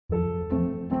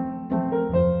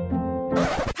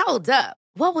Hold up.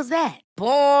 What was that?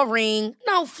 Boring.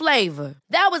 No flavor.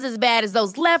 That was as bad as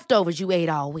those leftovers you ate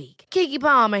all week. Keke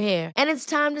Palmer here. And it's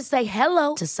time to say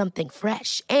hello to something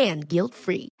fresh and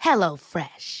guilt-free. Hello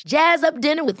Fresh. Jazz up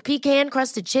dinner with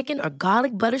pecan-crusted chicken or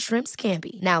garlic butter shrimp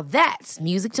scampi. Now that's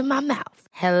music to my mouth.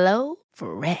 Hello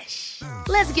Fresh.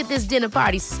 Let's get this dinner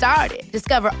party started.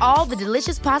 Discover all the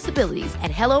delicious possibilities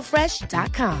at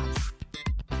hellofresh.com.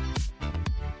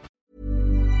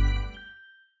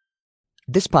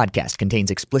 This podcast contains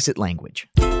explicit language.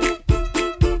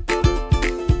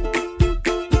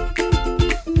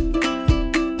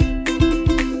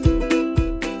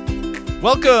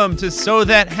 Welcome to So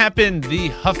That Happened, the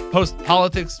HuffPost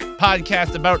Politics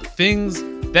podcast about things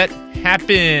that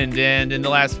happened. And in the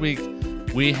last week,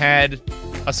 we had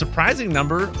a surprising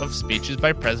number of speeches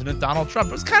by President Donald Trump.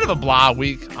 It was kind of a blah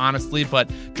week, honestly,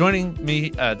 but joining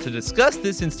me to discuss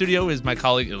this in studio is my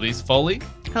colleague Elise Foley.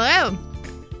 Hello.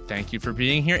 Thank you for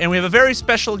being here. And we have a very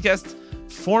special guest,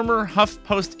 former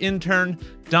HuffPost intern,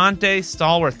 Dante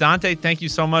Stallworth. Dante, thank you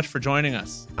so much for joining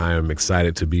us. I am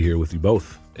excited to be here with you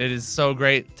both. It is so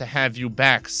great to have you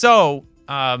back. So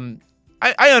I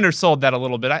undersold that a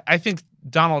little bit. I think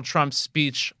Donald Trump's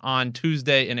speech on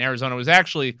Tuesday in Arizona was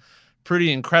actually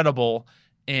pretty incredible.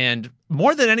 And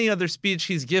more than any other speech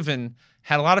he's given,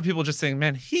 had a lot of people just saying,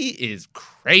 man, he is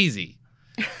crazy.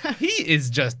 He is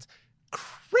just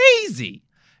crazy.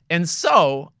 And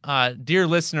so, dear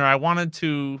listener, I wanted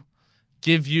to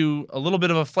give you a little bit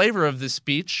of a flavor of this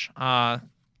speech. I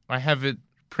have it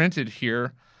printed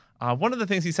here. One of the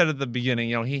things he said at the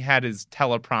beginning, he had his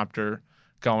teleprompter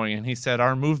going, and he said,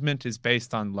 our movement is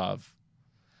based on love.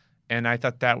 And I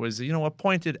thought that was, a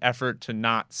pointed effort to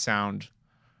not sound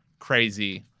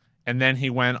crazy. And then he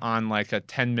went on like a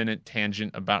 10-minute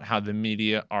tangent about how the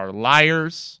media are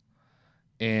liars.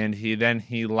 And he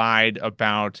lied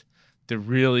about the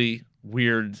really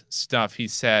weird stuff he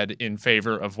said in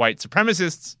favor of white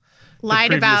supremacists.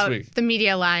 Lied about the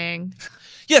media lying.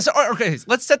 Yes. Okay.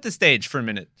 Let's set the stage for a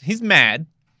minute. He's mad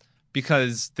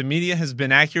because the media has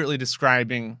been accurately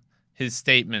describing his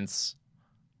statements,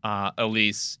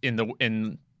 Elise, in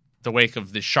the wake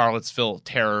of the Charlottesville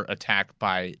terror attack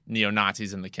by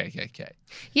neo-Nazis and the KKK.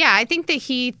 Yeah, I think that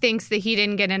he thinks that he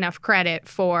didn't get enough credit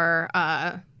for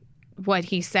what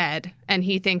he said, and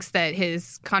he thinks that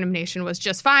his condemnation was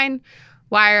just fine.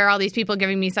 Why are all these people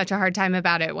giving me such a hard time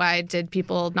about it? Why did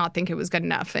people not think it was good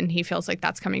enough? And he feels like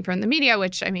that's coming from the media,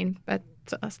 which, but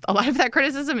a lot of that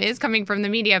criticism is coming from the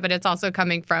media, but it's also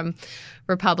coming from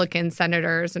Republican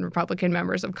senators and Republican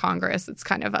members of Congress. It's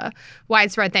kind of a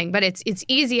widespread thing, but it's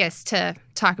easiest to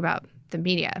talk about the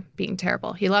media being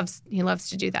terrible. He loves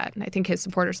to do that, and I think his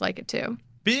supporters like it too.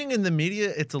 Being in the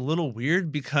media, it's a little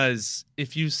weird because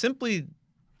if you simply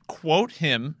quote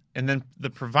him and then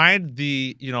provide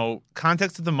the,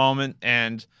 context of the moment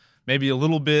and maybe a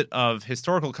little bit of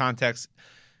historical context,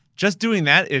 just doing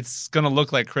that, it's going to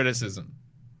look like criticism.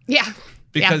 Yeah.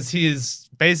 Because he is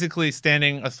basically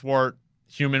standing athwart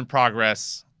human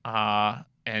progress.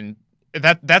 And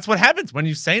that's what happens when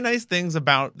you say nice things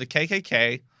about the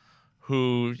KKK,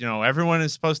 who, everyone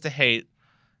is supposed to hate.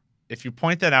 If you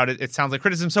point that out, it sounds like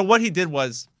criticism. So what he did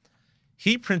was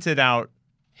he printed out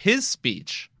his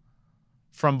speech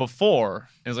from before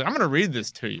and was like, I'm going to read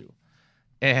this to you.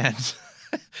 And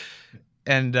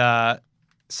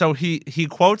so he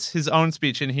quotes his own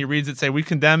speech and he reads it, say, we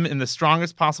condemn in the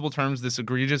strongest possible terms this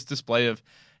egregious display of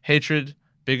hatred,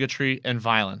 bigotry, and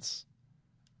violence.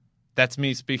 That's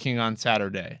me speaking on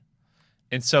Saturday.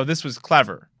 And so this was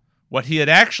clever. What he had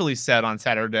actually said on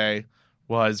Saturday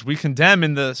was, we condemn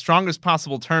in the strongest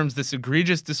possible terms this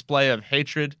egregious display of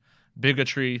hatred,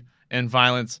 bigotry, and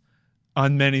violence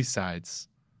on many sides.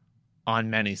 On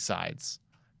many sides.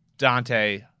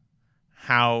 Dante,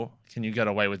 how can you get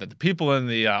away with it? The people in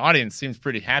the audience seems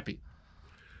pretty happy.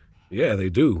 Yeah, they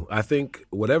do. I think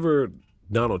whatever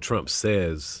Donald Trump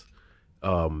says,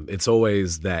 it's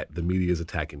always that the media is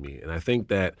attacking me. And I think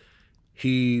that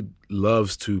he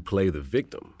loves to play the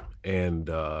victim. And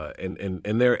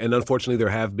unfortunately there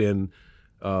have been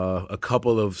a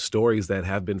couple of stories that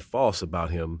have been false about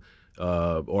him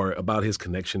or about his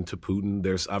connection to Putin.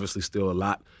 There's obviously still a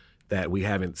lot that we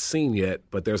haven't seen yet,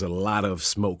 but there's a lot of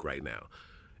smoke right now.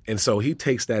 And so he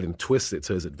takes that and twists it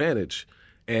to his advantage,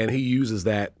 and he uses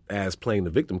that as playing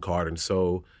the victim card. And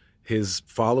so his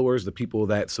followers, the people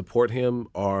that support him,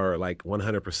 are like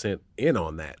 100% in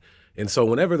on that. And so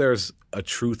whenever there's a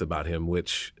truth about him,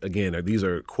 which, again, these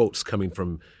are quotes coming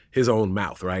from his own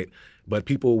mouth, right? But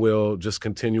people will just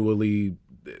continually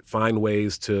find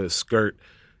ways to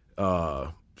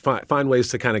find ways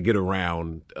to kind of get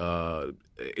around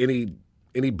any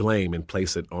blame and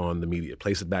place it on the media,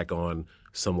 place it back on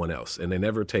someone else, and they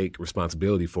never take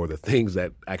responsibility for the things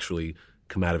that actually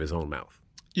come out of his own mouth.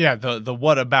 Yeah, the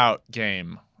what about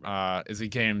game is a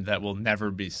game that will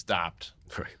never be stopped.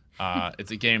 Right.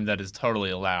 It's a game that is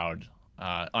totally allowed,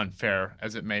 unfair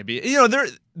as it may be.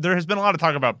 There has been a lot of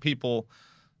talk about people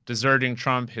deserting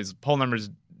Trump. His poll numbers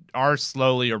are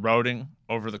slowly eroding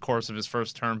over the course of his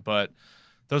first term, but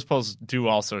those polls do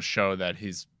also show that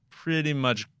he's pretty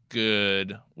much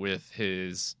good with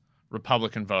his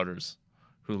Republican voters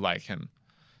who like him.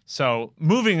 So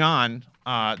moving on,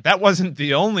 that wasn't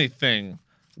the only thing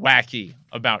wacky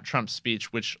about Trump's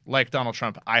speech, which, like Donald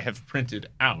Trump, I have printed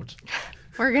out.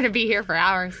 We're going to be here for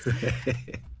hours.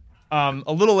 A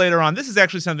little later on, this is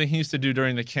actually something he used to do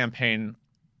during the campaign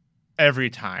every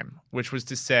time, which was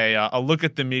to say, I'll look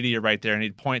at the media right there, and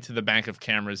he'd point to the bank of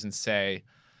cameras and say,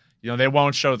 they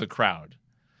won't show the crowd.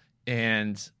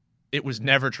 And it was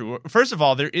never true. First of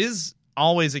all, there is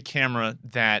always a camera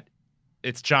that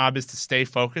its job is to stay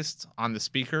focused on the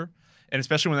speaker. And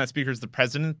especially when that speaker is the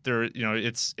president,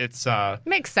 it's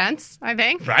makes sense, I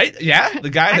think. Right? Yeah. The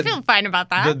guy I feel fine about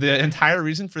that. The entire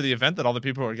reason for the event that all the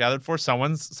people were gathered for,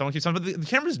 someone keeps on. But the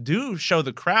cameras do show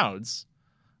the crowds.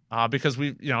 Because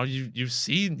you've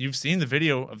seen the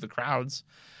video of the crowds,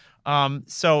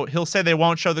 so he'll say they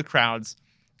won't show the crowds,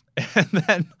 and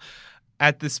then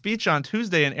at the speech on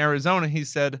Tuesday in Arizona, he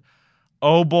said,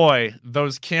 "Oh boy,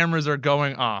 those cameras are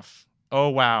going off. Oh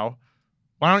wow,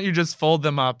 why don't you just fold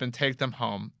them up and take them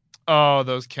home? Oh,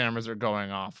 those cameras are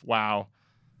going off. Wow."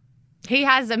 He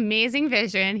has amazing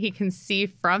vision. He can see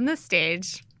from the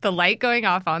stage the light going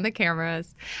off on the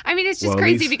cameras. I mean, it's just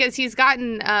crazy because he's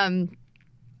gotten.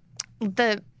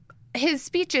 His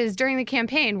speeches during the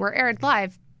campaign were aired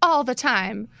live all the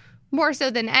time, more so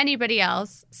than anybody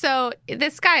else. So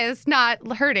this guy is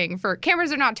not hurting for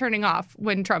cameras are not turning off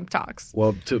when Trump talks.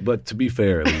 Well, but to be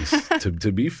fair, at least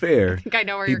to be fair, I think I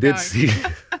know where you're going.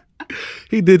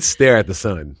 He did stare at the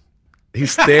sun. He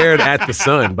stared at the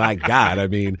sun. By God, I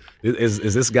mean, is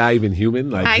this guy even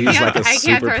human? Like he's like a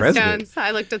super president. Stones.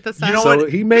 I looked at the sun. You know so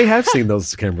what? He may have seen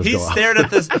those cameras go off.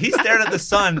 He stared at the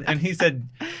sun, and he said,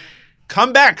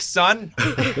 "Come back, son.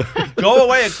 Go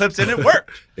away, Eclipse," and it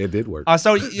worked. It did work.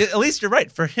 So at least you're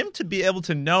right. For him to be able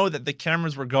to know that the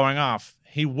cameras were going off,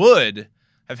 he would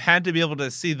have had to be able to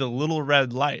see the little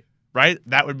red light, right?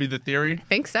 That would be the theory. I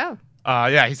think so.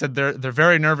 Yeah, he said they're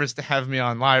very nervous to have me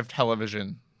on live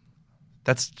television.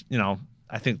 That's,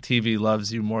 I think TV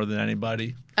loves you more than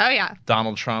anybody. Oh, yeah.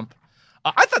 Donald Trump.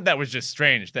 I thought that was just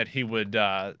strange that he would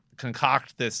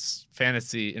concoct this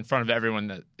fantasy in front of everyone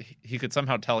that he could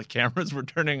somehow tell cameras were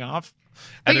turning off.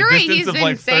 But you're right, he's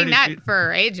been saying that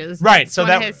for ages. Right. It's so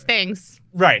one of his things.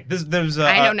 Right. There's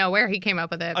I don't know where he came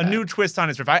up with it. A new twist on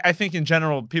his riff. I think in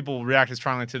general people reacted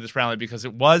strongly to this rally because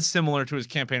it was similar to his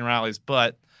campaign rallies,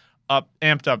 but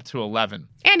amped up to 11.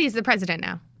 And he's the president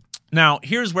now. Now,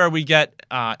 here's where we get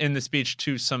in the speech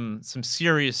to some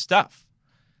serious stuff.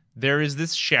 There was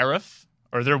this sheriff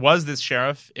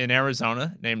in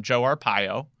Arizona named Joe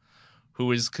Arpaio,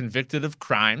 who is convicted of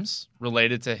crimes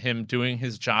related to him doing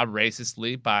his job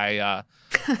racistly by,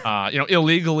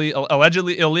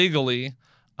 allegedly illegally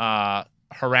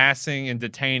harassing and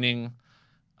detaining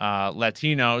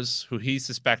Latinos who he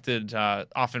suspected,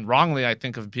 often wrongly, I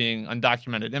think, of being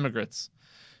undocumented immigrants.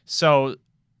 So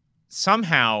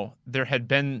somehow there had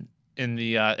been in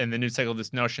the news cycle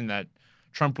this notion that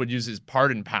Trump would use his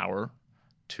pardon power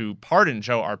to pardon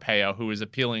Joe Arpaio, who is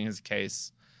appealing his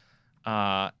case.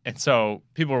 And so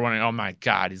people were wondering, oh my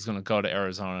God, he's going to go to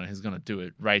Arizona and he's going to do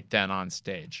it right then on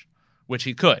stage, which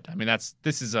he could. I mean,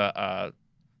 this is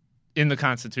in the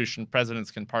Constitution,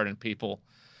 presidents can pardon people.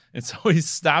 And so he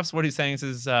stops what he's saying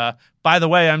and says, by the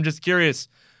way, I'm just curious,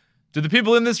 do the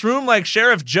people in this room like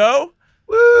Sheriff Joe?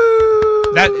 Woo!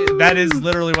 That is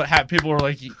literally what happened. People were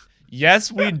like,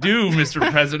 yes, we do,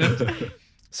 Mr. President.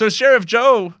 So Sheriff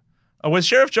Joe, was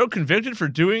Sheriff Joe convicted for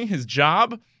doing his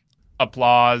job?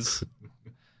 Applause.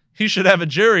 He should have a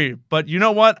jury, but you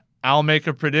know what? I'll make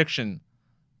a prediction.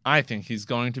 I think he's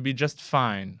going to be just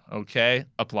fine, okay?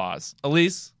 Applause.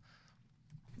 Elise?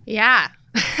 Yeah.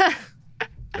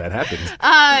 That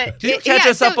happened. Can you catch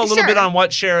us up a little bit on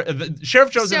what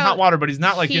Sheriff Joe's in hot water, but he's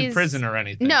not like in prison or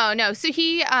anything. No. So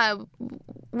he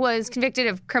was convicted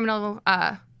of criminal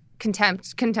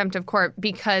contempt of court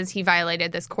because he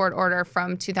violated this court order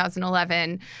from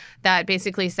 2011 that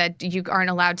basically said you aren't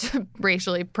allowed to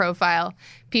racially profile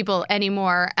people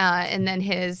anymore. And then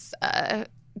his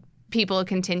people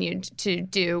continued to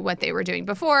do what they were doing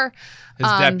before. His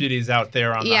deputies out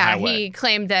there on the highway. Yeah, he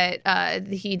claimed that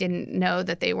he didn't know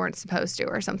that they weren't supposed to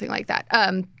or something like that.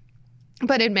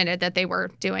 but admitted that they were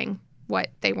doing what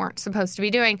they weren't supposed to be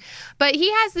doing. But he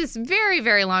has this very,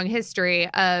 very long history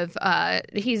of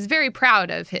he's very proud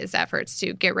of his efforts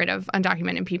to get rid of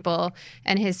undocumented people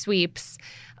and his sweeps,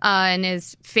 and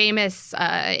is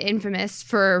infamous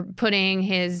for putting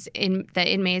the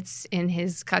inmates in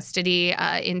his custody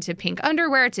into pink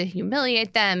underwear to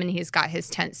humiliate them. And he's got his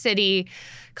tent city,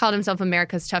 called himself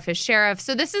America's toughest sheriff.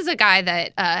 So this is a guy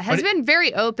that has been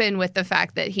very open with the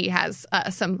fact that he has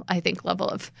some, I think, level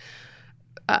of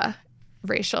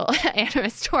racial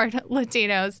animus toward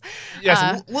Latinos. Yes,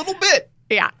 a little bit.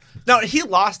 Yeah. No, he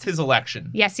lost his election.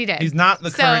 Yes, he did. He's not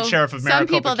the current sheriff of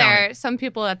Maricopa County. Some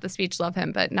people at the speech love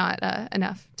him, but not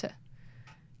enough to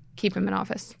keep him in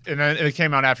office. And then it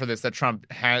came out after this that Trump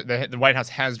the White House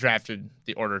has drafted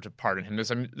the order to pardon him.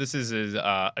 This is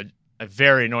a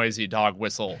very noisy dog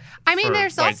whistle. I mean,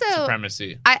 there's white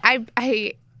supremacy.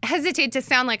 I hesitate to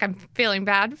sound like I'm feeling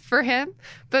bad for him,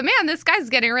 but man, this guy's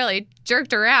getting really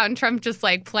jerked around. Trump just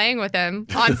like playing with him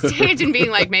on stage and being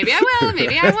like, maybe I will,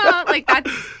 maybe I won't. Like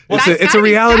it's a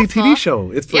reality TV show.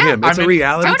 It's for him. It's a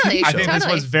reality TV show. I think this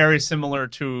was very similar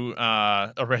to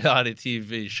a reality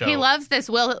TV show. He loves this.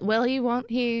 Will he?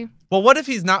 Won't he? Well, what if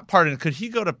he's not pardoned? Could he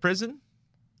go to prison?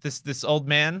 This old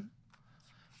man?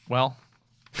 Well,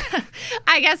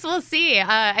 I guess we'll see.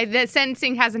 The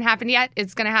sentencing hasn't happened yet.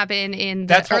 It's going to happen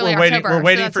in early October. We're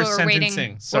waiting for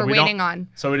sentencing. We're waiting on.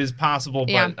 So it is possible,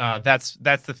 but that's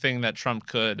the thing that Trump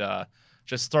could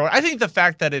just throw. I think the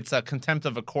fact that it's a contempt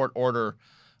of a court order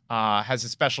has a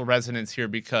special resonance here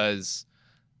because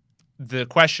the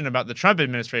question about the Trump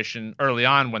administration early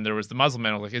on when there was the Muslim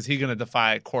ban, like, is he going to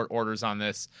defy court orders on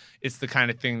this? It's the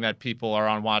kind of thing that people are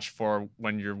on watch for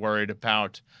when you're worried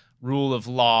about rule of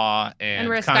law and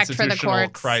constitutional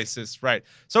crisis. Right.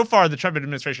 So far, the Trump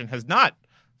administration has not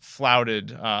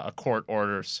flouted a court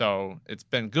order, so it's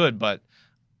been good. But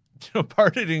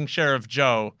pardoning Sheriff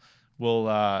Joe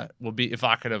will be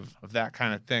evocative of that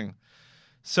kind of thing.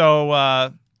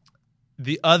 So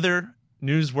the other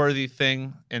newsworthy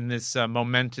thing in this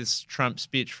momentous Trump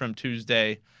speech from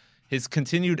Tuesday, his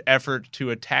continued effort to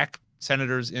attack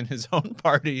senators in his own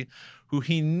party who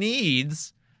he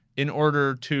needs in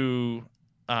order to,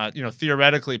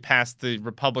 theoretically pass the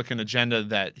Republican agenda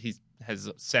that he has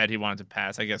said he wanted to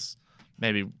pass. I guess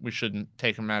maybe we shouldn't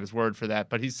take him at his word for that.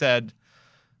 But he said,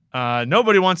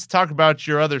 nobody wants to talk about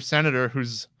your other senator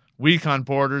who's weak on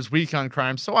borders, weak on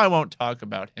crime, so I won't talk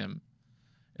about him.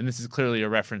 And this is clearly a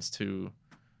reference to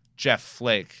Jeff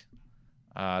Flake,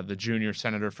 the junior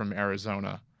senator from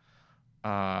Arizona.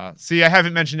 See, I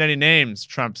haven't mentioned any names,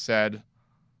 Trump said,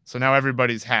 so now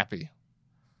everybody's happy.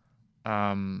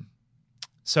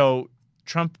 So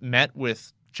Trump met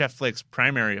with Jeff Flake's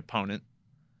primary opponent,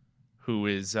 who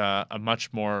is a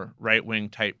much more right-wing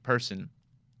type person.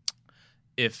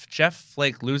 If Jeff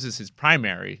Flake loses his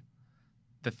primary,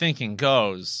 the thinking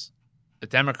goes the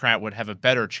Democrat would have a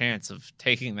better chance of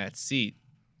taking that seat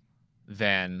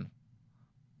than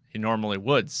he normally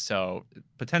would. So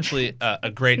potentially a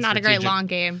great not a great long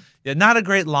game. Yeah, not a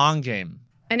great long game.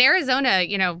 And Arizona,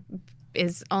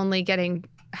 is only getting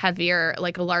heavier,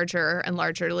 like a larger and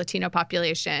larger Latino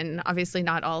population. Obviously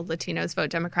not all Latinos vote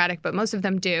Democratic, but most of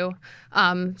them do.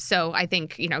 So I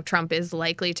think, Trump is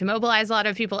likely to mobilize a lot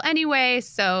of people anyway.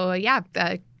 So yeah,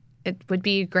 it would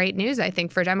be great news, I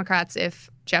think, for Democrats if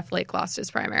Jeff Flake lost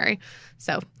his primary.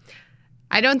 So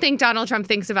I don't think Donald Trump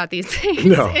thinks about these things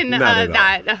in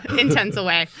that intense a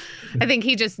way. I think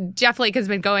Jeff Flake has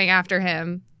been going after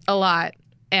him a lot.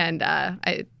 And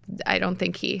I don't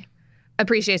think he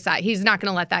appreciates that. He's not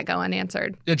going to let that go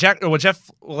unanswered. Yeah,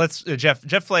 Jeff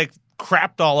Flake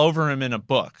crapped all over him in a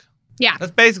book. Yeah,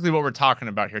 that's basically what we're talking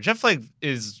about here. Jeff Flake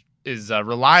is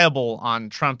reliable on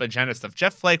Trump agenda stuff.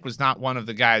 Jeff Flake was not one of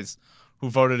the guys who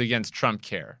voted against Trump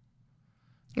Care.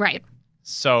 Right.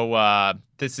 So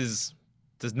this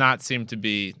does not seem to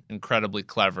be incredibly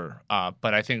clever.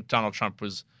 But I think Donald Trump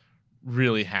was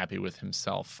really happy with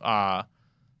himself.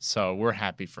 So we're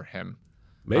happy for him.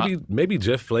 Maybe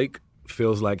Jeff Flake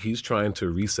feels like he's trying to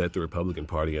reset the Republican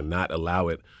Party and not allow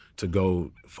it to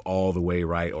go all the way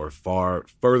right or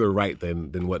further right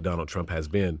than what Donald Trump has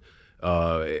been.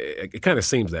 It kind of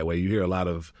seems that way. You hear a lot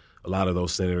of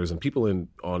those senators and people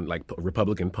on like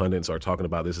Republican pundits are talking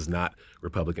about this is not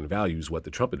Republican values, what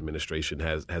the Trump administration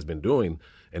has been doing,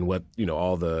 and what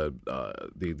all the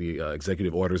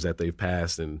executive orders that they've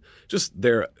passed, and just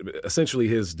they're essentially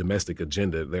his domestic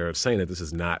agenda. They're saying that this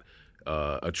is not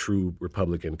a true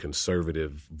Republican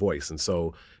conservative voice. And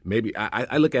so maybe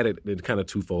I look at it in kind of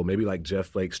twofold. Maybe like Jeff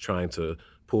Flake's trying to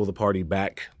pull the party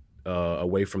back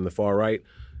away from the far right.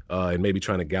 and maybe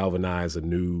trying to galvanize a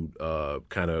new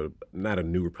kind of, not a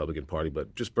new Republican Party,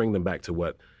 but just bring them back to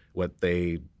what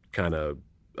they kind of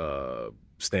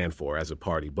stand for as a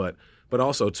party. But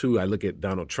also, too, I look at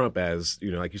Donald Trump as,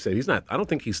 like you said, I don't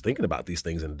think he's thinking about these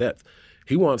things in depth.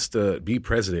 He wants to be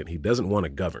president. He doesn't want to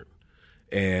govern.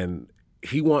 And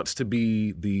he wants to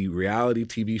be the reality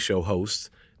TV show host,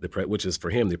 which is for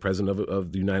him the president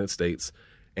of the United States,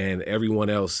 and everyone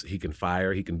else he can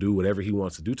fire. He can do whatever he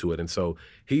wants to do to it. And so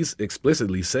he's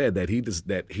explicitly said that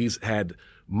he's had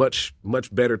much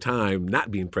better time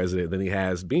not being president than he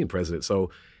has being president.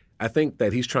 So I think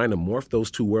that he's trying to morph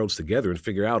those two worlds together and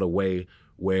figure out a way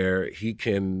where he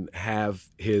can have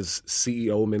his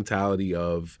CEO mentality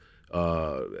of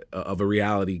a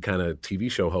reality kind of TV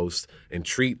show host and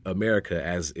treat America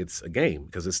as it's a game,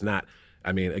 because it's not.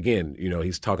 I mean, again,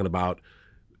 he's talking about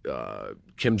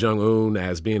Kim Jong-un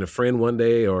as being a friend one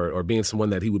day or being someone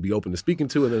that he would be open to speaking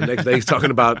to, and then the next day he's talking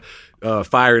about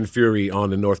fire and fury on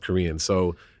the North Koreans.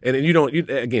 So, and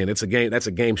again, it's a game. That's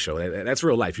a game show. That's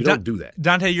real life. You don't do that.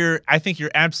 Dante, I think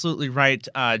you're absolutely right.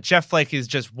 Jeff Flake is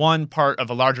just one part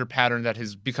of a larger pattern that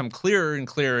has become clearer and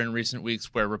clearer in recent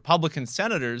weeks, where Republican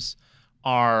senators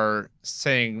are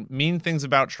saying mean things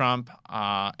about Trump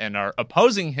and are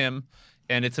opposing him.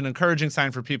 And it's an encouraging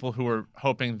sign for people who are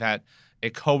hoping that a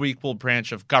co-equal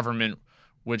branch of government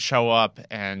would show up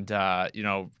and,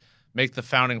 make the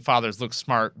founding fathers look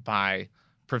smart by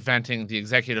preventing the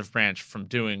executive branch from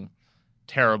doing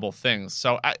terrible things.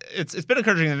 So it's been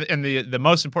encouraging. And the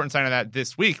most important sign of that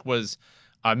this week was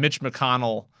Mitch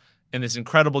McConnell in this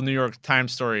incredible New York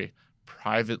Times story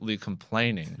privately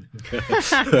complaining.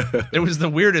 It was the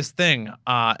weirdest thing,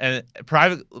 and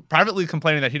privately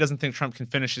complaining that he doesn't think Trump can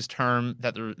finish his term,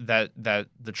 that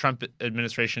the Trump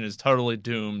administration is totally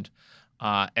doomed,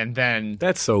 and then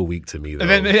that's so weak to me, though.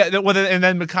 And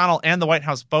then McConnell and the White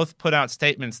House both put out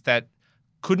statements that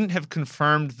couldn't have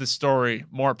confirmed the story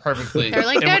more perfectly. They're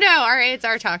like, no, all right, it's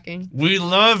our talking. We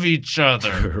love each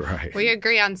other. Right. We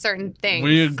agree on certain things.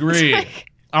 We agree.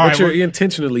 But you're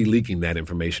intentionally leaking that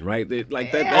information, right? That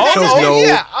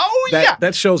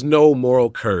shows no moral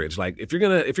courage. Like if you're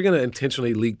gonna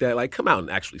intentionally leak that, like come out and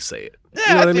actually say it. Yeah,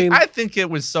 you know what I mean? I think it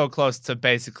was so close to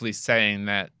basically saying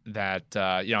that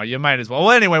you might as well.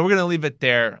 Well, anyway, we're gonna leave it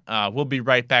there. We'll be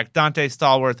right back. Dante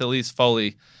Stallworth, Elise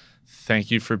Foley,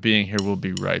 thank you for being here. We'll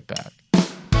be right back.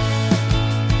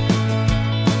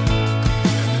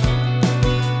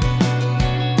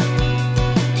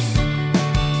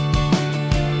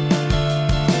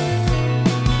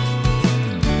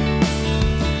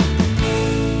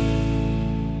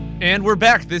 And we're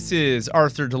back. This is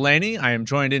Arthur Delaney. I am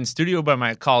joined in studio by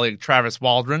my colleague Travis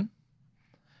Waldron.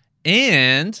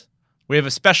 And we have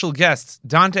a special guest,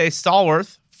 Dante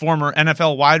Stallworth, former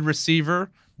NFL wide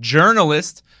receiver,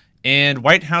 journalist, and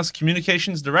White House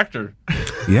communications director.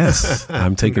 Yes,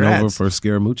 I'm taking over for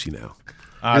Scaramucci now.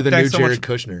 You're the new Jared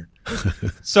Kushner.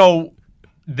 So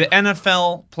the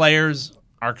NFL players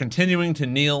are continuing to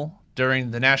kneel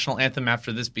during the national anthem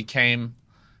after this became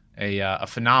a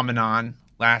phenomenon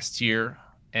last year,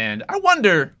 and I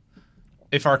wonder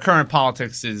if our current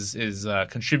politics is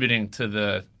contributing to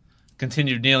the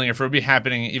continued kneeling, if it would be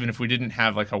happening even if we didn't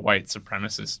have like a white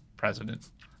supremacist president.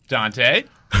 Dante?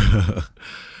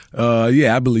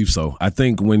 Yeah, I believe so. I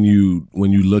think when you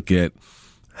look at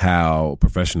how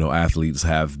professional athletes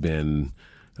have been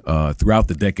throughout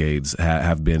the decades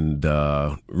have been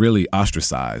really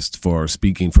ostracized for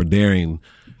daring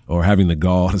or having the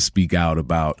gall to speak out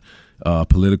about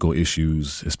political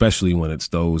issues, especially when it's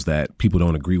those that people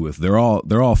don't agree with. They're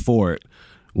all for it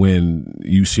when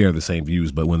you share the same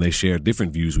views, but when they share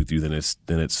different views with you, then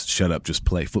it's shut up, just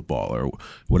play football or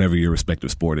whatever your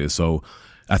respective sport is. So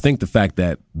I think the fact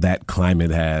that climate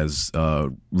has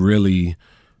really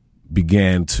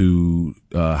began to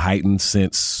heighten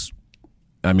since,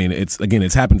 I mean, it's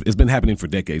been happening for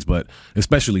decades, but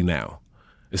especially now,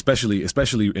 especially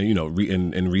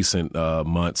in recent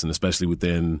months, and especially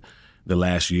within the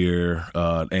last year,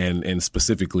 and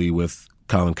specifically with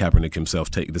Colin Kaepernick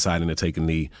himself deciding to take a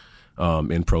knee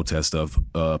in protest of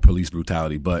police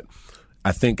brutality. But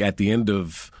I think at the end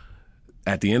of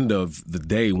the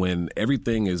day, when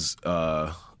everything is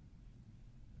kind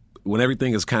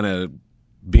of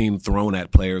being thrown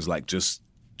at players like just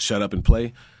shut up and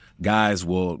play, guys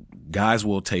will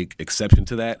take exception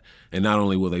to that. And not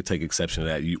only will they take exception to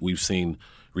that, we've seen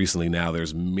recently now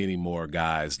there's many more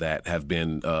guys that have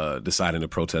been deciding to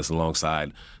protest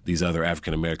alongside these other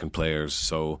African-American players.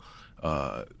 So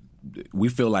we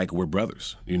feel like we're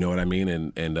brothers, you know what I mean?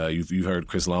 And you've heard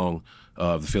Chris Long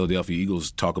of the Philadelphia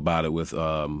Eagles talk about it with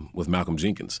Malcolm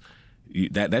Jenkins.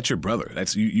 that's your brother.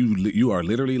 That's you are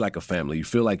literally like a family. You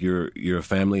feel like you're a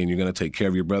family, and you're going to take care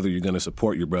of your brother. You're going to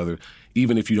support your brother,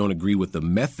 even if you don't agree with the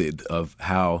method of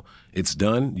how it's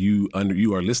done. You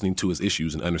are listening to his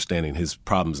issues and understanding his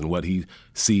problems and what he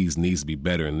sees needs to be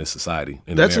better in this society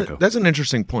in America. That's an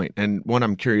interesting point, and one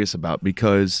I'm curious about,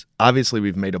 because obviously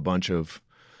we've made a bunch of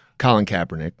Colin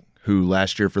Kaepernick, who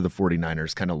last year for the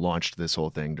 49ers kind of launched this whole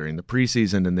thing during the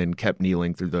preseason and then kept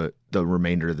kneeling through the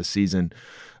remainder of the season.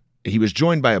 He was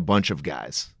joined by a bunch of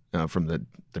guys from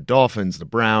the Dolphins, the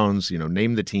Browns,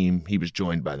 name the team. He was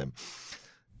joined by them.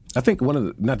 I think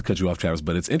not to cut you off, Travis,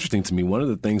 but it's interesting to me. One of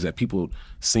the things that people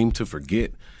seem to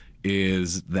forget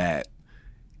is that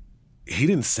he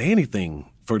didn't say anything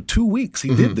for 2 weeks.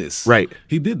 He did this. Right.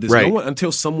 He did this. Right. No one,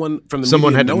 until someone from the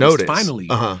media had to noticed notice. finally.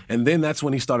 And then that's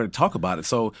when he started to talk about it.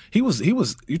 So he was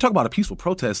you talk about a peaceful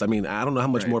protest. I mean, I don't know how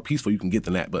much more peaceful you can get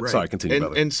than that, but sorry, continue,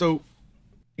 brother. And so,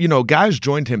 guys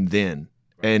joined him then,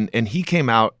 and he came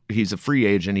out, he's a free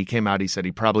agent. He came out, he said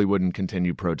he probably wouldn't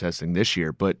continue protesting this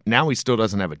year, but now he still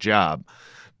doesn't have a job.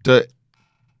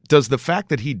 Does the fact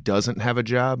that he doesn't have a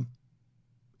job,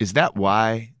 is that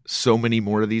why so many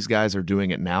more of these guys are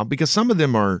doing it now? Because some of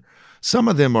them are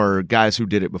guys who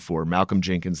did it before. Malcolm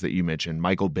Jenkins that you mentioned,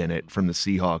 Michael Bennett from the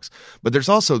Seahawks. But there's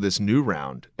also this new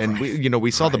round. And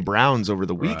we saw the Browns over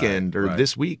the weekend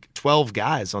this week, 12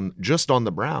 guys just on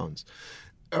the Browns.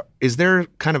 Is there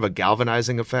kind of a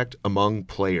galvanizing effect among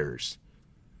players?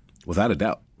 Without a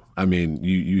doubt. I mean,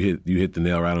 you hit the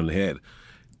nail right on the head.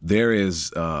 There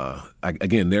is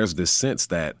again, there's this sense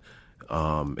that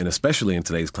and especially in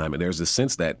today's climate, there's this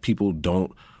sense that people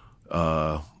don't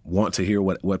want to hear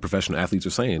what professional athletes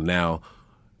are saying. Now,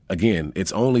 again,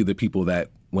 it's only the people that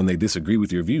when they disagree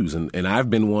with your views. And I've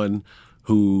been one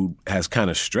who has kind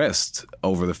of stressed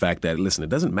over the fact that, listen, it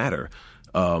doesn't matter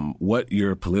what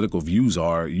your political views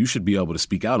are. You should be able to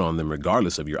speak out on them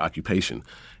regardless of your occupation.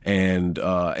 And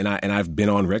I've been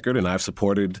on record and I've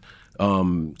supported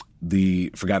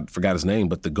forgot his name,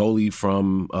 but the goalie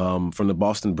from the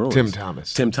Boston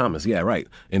Bruins, Tim Thomas. Yeah, right.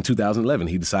 In 2011,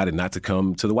 he decided not to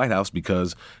come to the White House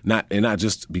because not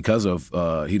just because of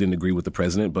he didn't agree with the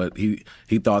president, but he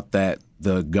thought that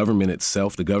the government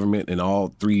itself, the government and all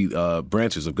three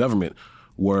branches of government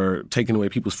were taking away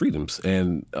people's freedoms.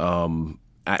 And I'm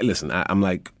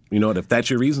like, if that's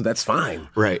your reason, that's fine.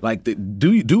 Right. Like,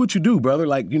 do what you do, brother.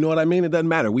 Like, you know what I mean? It doesn't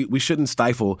matter. We shouldn't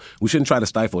try to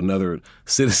stifle another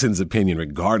citizen's opinion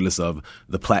regardless of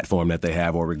the platform that they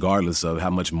have or regardless of how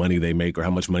much money they make or how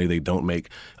much money they don't make.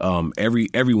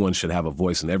 Everyone should have a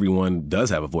voice, and everyone does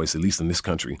have a voice, at least in this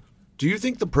country. Do you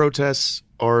think the protests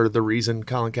are the reason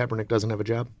Colin Kaepernick doesn't have a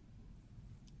job?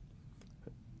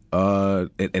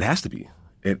 It has to be.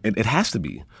 It has to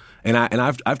be. And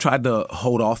I've tried to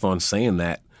hold off on saying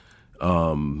that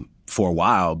for a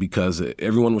while because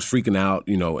everyone was freaking out,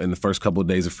 in the first couple of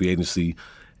days of free agency.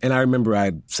 And I remember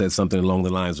I said something along the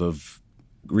lines of,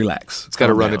 relax. It's got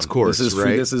to run its course,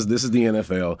 right? This is the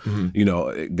NFL.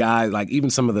 Mm-hmm. Guys, like even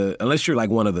some of unless you're like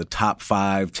one of the top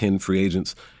 5, 10 free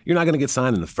agents, you're not going to get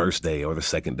signed in the first day or the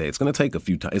second day. It's going to take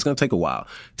it's going to take a while.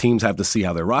 Teams have to see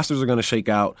how their rosters are going to shake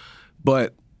out.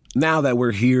 But now that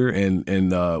we're here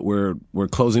and we're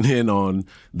closing in on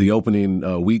the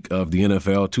opening week of the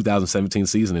NFL 2017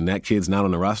 season and that kid's not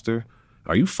on the roster,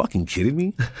 are you fucking kidding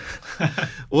me?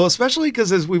 Well, especially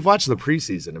because as we've watched the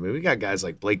preseason, I mean, we got guys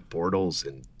like Blake Bortles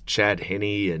and Chad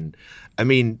Henne, and I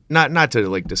mean, not to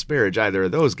like disparage either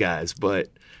of those guys, but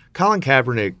Colin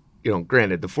Kaepernick,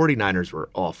 granted, the 49ers were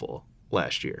awful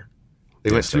last year.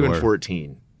 They went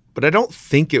 2-14. But I don't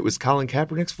think it was Colin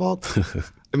Kaepernick's fault.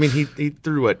 I mean, he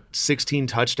threw 16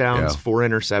 touchdowns, 4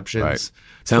 interceptions. Right.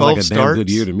 Sounds like a damn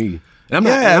good year to me. And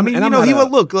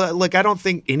look, like I don't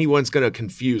think anyone's going to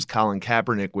confuse Colin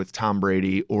Kaepernick with Tom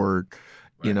Brady or,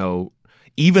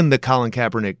 even the Colin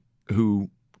Kaepernick who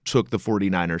took the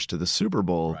 49ers to the Super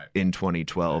Bowl in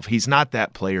 2012. He's not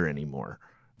that player anymore.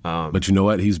 But you know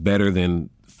what? He's better than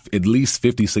at least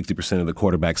 50-60% of the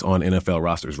quarterbacks on NFL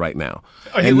rosters right now.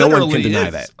 And no one can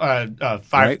deny that.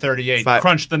 538.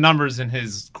 Crunch the numbers, and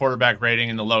his quarterback rating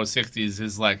in the low 60s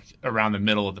is like around the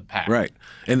middle of the pack. Right.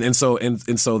 And so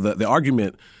the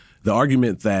argument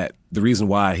that the reason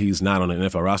why he's not on an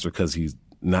NFL roster because he's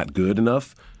not good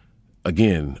enough,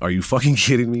 again, are you fucking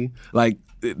kidding me? Like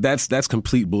that's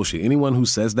complete bullshit. Anyone who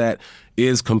says that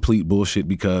is complete bullshit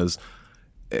because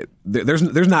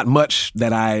there's not much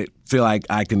that I feel like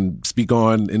I can speak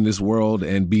on in this world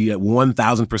and be at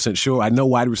 1,000% sure. I know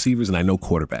wide receivers and I know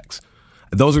quarterbacks.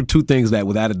 Those are two things that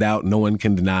without a doubt no one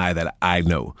can deny that I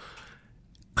know.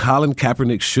 Colin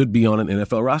Kaepernick should be on an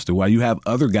NFL roster while you have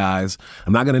other guys.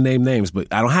 I'm not going to name names, but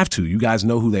I don't have to. You guys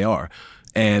know who they are.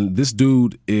 And this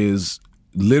dude is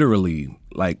literally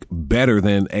like better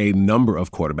than a number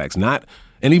of quarterbacks,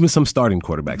 and even some starting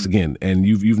quarterbacks again. And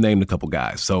you've named a couple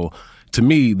guys. So to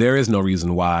me, there is no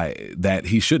reason why that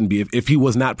he shouldn't be. If he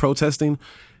was not protesting,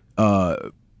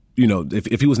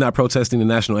 if he was not protesting the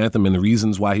national anthem and the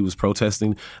reasons why he was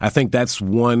protesting, I think that's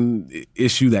one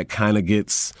issue that kind of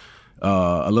gets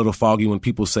a little foggy when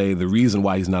people say the reason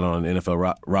why he's not on an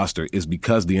NFL roster is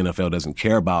because the NFL doesn't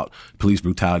care about police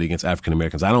brutality against African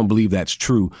Americans. I don't believe that's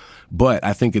true, but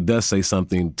I think it does say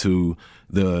something to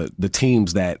the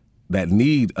teams that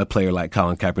need a player like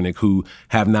Colin Kaepernick who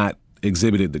have not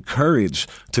exhibited the courage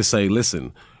to say,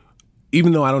 listen,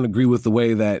 even though I don't agree with the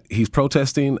way that he's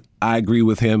protesting, I agree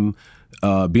with him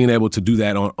being able to do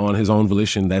that on his own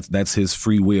volition. That's his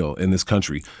free will in this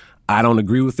country. I don't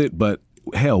agree with it, but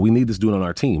hell, we need this dude on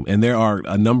our team. And there are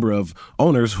a number of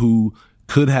owners who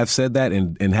could have said that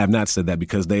and have not said that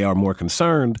because they are more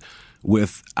concerned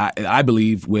with, I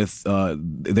believe, with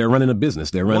they're running a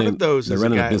business. They're running. One of those they're is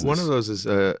running a guy, a business. One of those is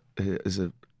a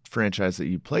franchise that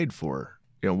you played for.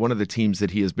 One of the teams that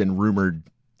he has been rumored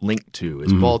linked to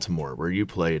is Baltimore, where you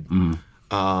played.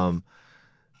 John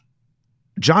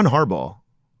Harbaugh,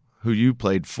 who you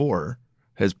played for,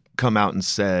 has come out and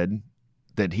said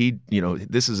that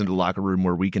this isn't a locker room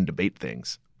where we can debate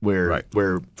things, where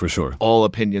for sure all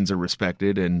opinions are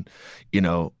respected, and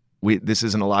this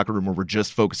isn't a locker room where we're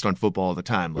just focused on football all the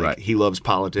time. Like he loves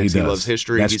politics, he loves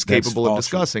history, he's capable of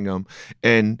discussing them.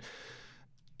 And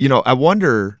I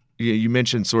wonder. You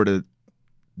mentioned sort of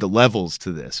the levels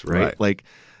to this, right? Like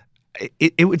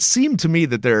it would seem to me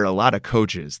that there are a lot of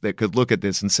coaches that could look at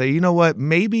this and say, you know what,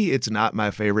 maybe it's not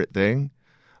my favorite thing,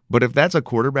 but if that's a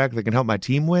quarterback that can help my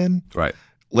team win,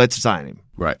 let's sign him.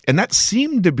 Right. And that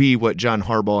seemed to be what John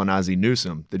Harbaugh and Ozzie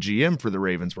Newsome, the GM for the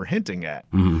Ravens, were hinting at.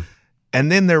 And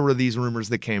then there were these rumors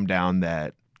that came down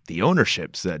that the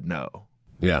ownership said no.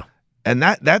 Yeah. And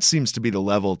that seems to be the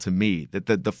level to me that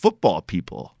the football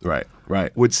people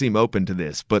would seem open to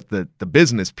this, but the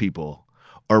business people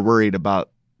are worried about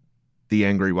the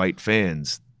angry white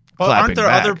fans. Well, aren't there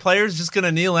back. other players just going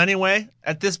to kneel anyway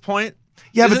at this point?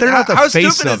 Yeah, but they're not the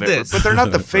face of it. This? But they're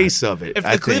not the face of it. If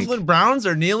the Cleveland Browns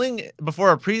are kneeling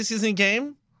before a preseason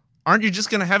game, aren't you just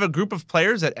going to have a group of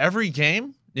players at every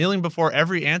game kneeling before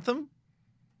every anthem?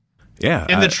 Yeah.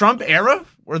 In the Trump era,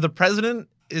 where the president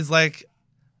is like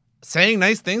saying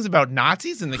nice things about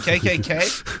Nazis and the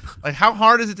KKK, like how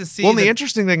hard is it to see? Well, the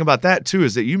interesting thing about that too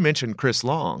is that you mentioned Chris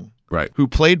Long, who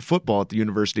played football at the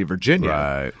University of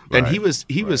Virginia, and he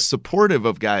was supportive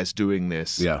of guys doing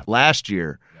this last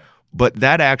year. But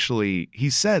he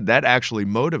said that actually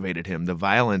motivated him. The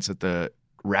violence at the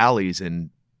rallies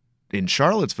in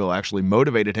Charlottesville actually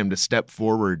motivated him to step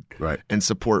forward and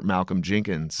support Malcolm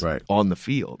Jenkins on the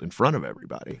field in front of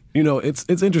everybody.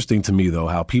 It's interesting to me, though,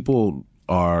 how people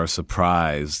are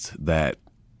surprised that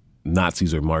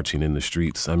Nazis are marching in the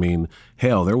streets. I mean,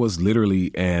 hell, there was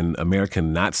literally an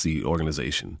American Nazi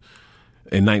organization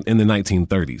in the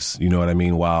 1930s, you know what I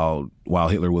mean, while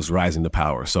Hitler was rising to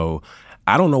power. So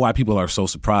I don't know why people are so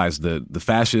surprised. The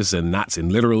fascists and Nazis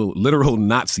and literal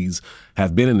Nazis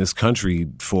have been in this country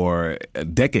for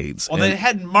decades. Well, they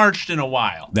hadn't marched in a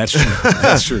while. That's true.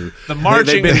 That's true. The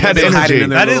marching had energy.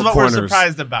 That is what we're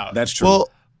surprised about. That's true. Well,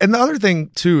 and the other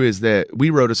thing too is that we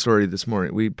wrote a story this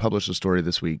morning. We published a story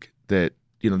this week that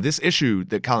this issue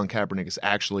that Colin Kaepernick is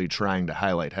actually trying to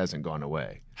highlight hasn't gone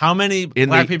away. How many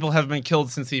black people have been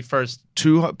killed since he first?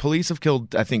 Police have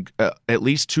killed, I think, at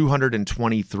least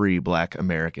 223 black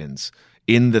Americans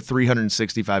in the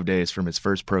 365 days from his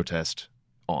first protest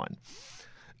on.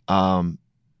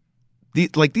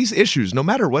 These issues, no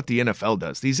matter what the NFL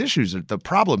does, the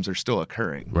problems are still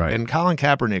occurring. Right. And Colin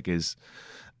Kaepernick is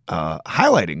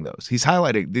highlighting those. He's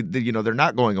highlighting, they're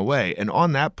not going away. And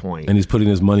on that point, and he's putting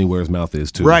his money where his mouth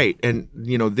is too. Right. And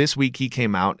this week he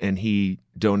came out and he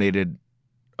donated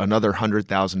another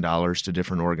 $100,000 to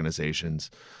different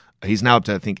organizations. He's now up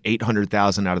to, I think,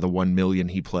 $800,000 out of the $1 million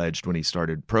he pledged when he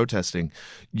started protesting.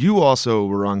 You also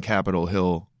were on Capitol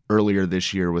Hill earlier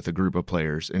this year with a group of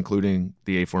players, including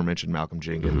the aforementioned Malcolm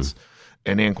Jenkins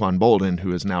and Anquan Bolden,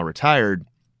 who is now retired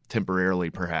temporarily,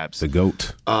 perhaps. The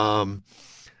GOAT. Talk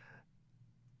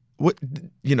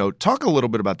a little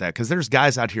bit about that, because there's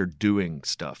guys out here doing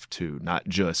stuff too, not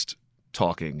just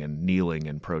talking and kneeling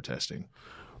and protesting.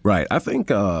 Right. I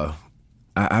think I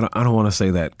don't want to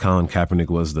say that Colin Kaepernick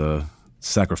was the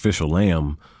sacrificial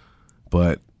lamb,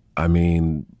 but I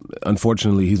mean,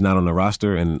 unfortunately, he's not on the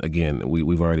roster. And again,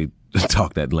 we've already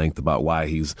talked at length about why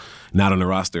he's not on the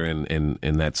roster, and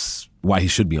that's why he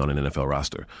should be on an NFL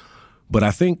roster. But I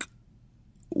think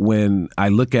when I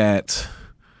look at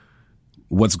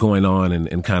what's going on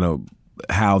and kind of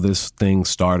how this thing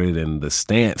started and the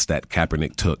stance that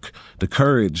Kaepernick took, the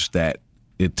courage that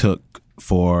it took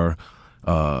for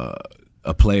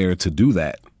a player to do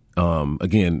that.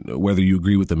 Again, whether you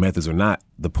agree with the methods or not,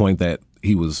 the point that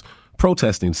he was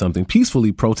protesting something,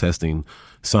 peacefully protesting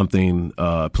something,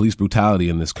 police brutality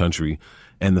in this country,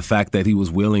 and the fact that he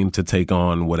was willing to take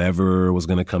on whatever was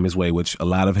going to come his way, which a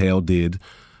lot of hell did.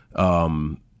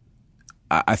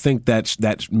 I think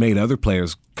that made other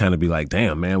players kind of be like,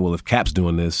 damn, man, well, if Cap's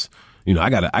doing this, you know, I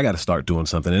gotta start doing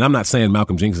something. And I'm not saying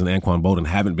Malcolm Jenkins and Anquan Boldin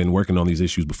haven't been working on these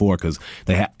issues before, because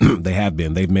they have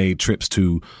been. They've made trips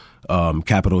to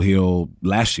Capitol Hill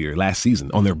last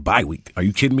season on their bye week. Are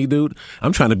you kidding me, dude?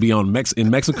 I'm trying to be in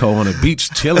Mexico on a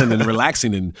beach chilling and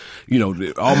relaxing, and you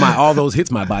know, all those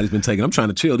hits my body's been taking. I'm trying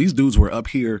to chill. These dudes were up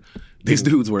here. These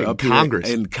dudes were up Congress.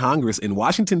 Here in Congress in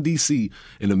Washington D.C.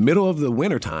 in the middle of the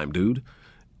wintertime, dude.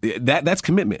 That's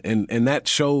commitment, and that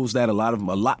shows that a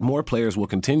lot more players will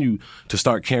continue to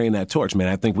start carrying that torch, man.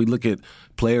 I think we look at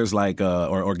players like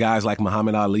or guys like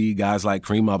Muhammad Ali, guys like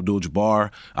Kareem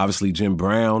Abdul-Jabbar, obviously Jim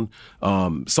Brown,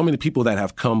 so many people that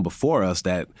have come before us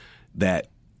that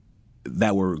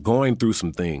were going through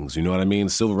some things. You know what I mean?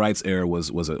 The civil rights era was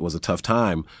a tough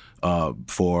time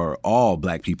for all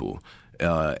black people.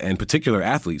 And particular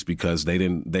athletes, because they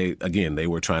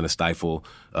were trying to stifle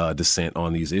dissent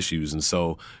on these issues. And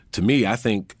so to me, I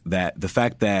think that the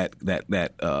fact that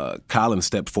Colin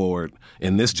stepped forward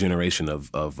in this generation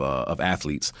of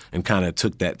athletes and kind of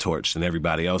took that torch, and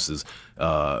everybody else is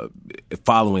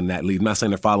following that lead. I'm not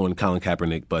saying they're following Colin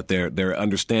Kaepernick, but they're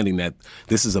understanding that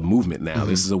this is a movement now. Mm-hmm.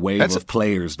 This is a wave of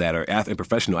players that are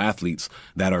professional athletes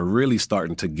that are really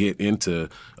starting to get into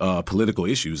political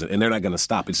issues, and they're not going to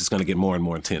stop. It's just going to get more and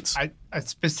more intense. I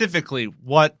specifically,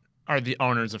 what are the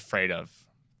owners afraid of?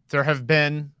 There have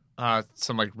been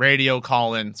some like radio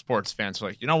call-in sports fans who are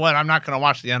like, you know what, I'm not going to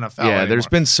watch the NFL anymore. There's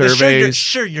been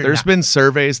surveys. You're been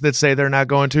surveys that say they're not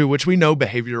going to, which we know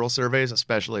behavioral surveys,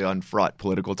 especially on fraught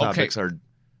political topics, are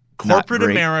corporate not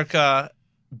great. America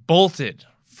bolted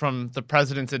from the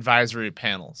president's advisory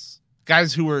panels.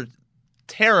 Guys who were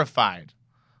terrified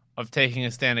of taking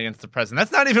a stand against the president.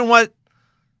 That's not even what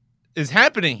is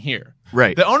happening here.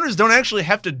 Right. The owners don't actually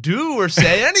have to do or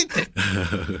say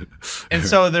anything. And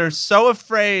so they're so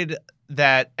afraid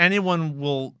that anyone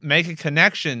will make a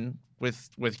connection with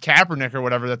Kaepernick or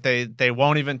whatever that they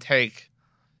won't even take,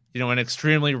 you know, an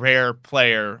extremely rare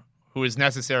player who is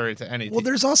necessary to any team. Well,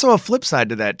 there's also a flip side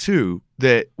to that too.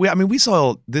 That we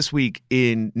saw this week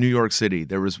in New York City,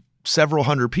 there was several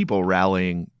hundred people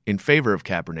rallying in favor of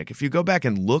Kaepernick. If you go back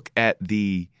and look at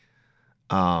the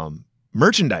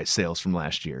merchandise sales from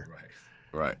last year.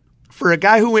 Right. For a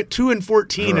guy who went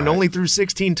 2-14 and only threw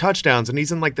 16 touchdowns, and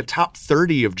he's in like the top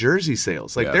 30 of jersey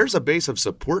sales. Like there's a base of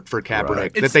support for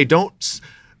Kaepernick that they don't.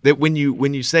 That when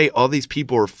you say all these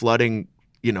people are flooding,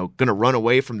 you know, going to run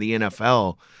away from the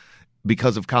NFL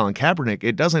because of Colin Kaepernick,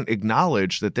 it doesn't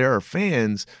acknowledge that there are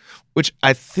fans, which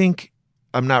I think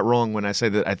I'm not wrong when I say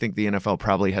that I think the NFL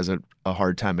probably has a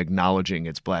hard time acknowledging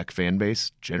its black fan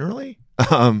base generally.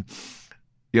 You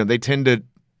know,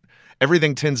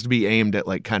 everything tends to be aimed at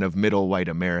like kind of middle white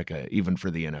America, even for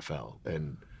the NFL.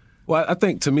 And well, I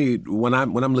think to me, when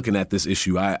I'm looking at this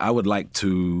issue, I would like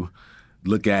to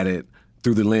look at it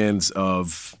through the lens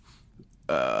of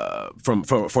for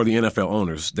the NFL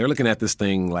owners. They're looking at this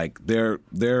thing like they're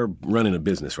running a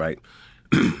business, right?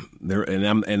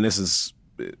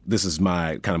 This is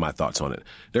my kind of my thoughts on it.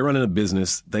 They're running a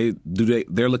business. They're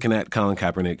looking at Colin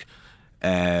Kaepernick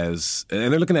and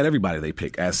they're looking at everybody they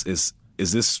pick as is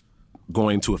this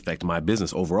going to affect my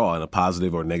business overall in a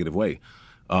positive or negative way?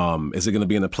 Is it going to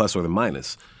be in the plus or the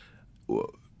minus?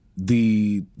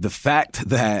 The fact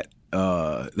that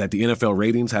the NFL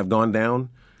ratings have gone down,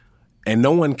 and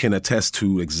no one can attest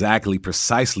to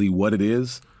precisely what it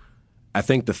is. I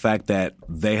think the fact that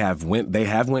they have went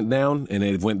down, and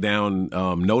they've went down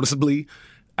noticeably,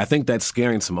 I think that's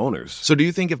scaring some owners. So do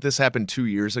you think if this happened 2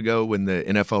 years ago when the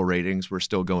NFL ratings were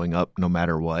still going up no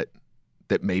matter what,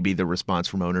 that maybe the response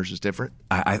from owners is different?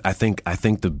 I think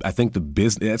the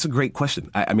business. That's a great question.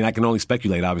 I mean, I can only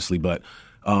speculate, obviously, but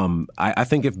I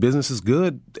think if business is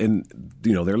good, and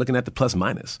you know they're looking at the plus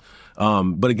minus.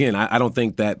 But again, I don't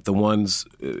think that the ones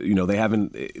they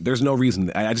haven't. There's no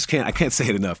reason. I can't say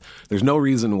it enough. There's no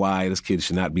reason why this kid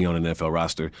should not be on an NFL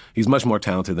roster. He's much more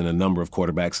talented than a number of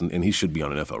quarterbacks, and he should be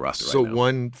on an NFL roster. So right now.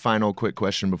 One final quick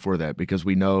question before that, because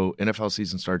we know NFL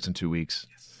season starts in 2 weeks.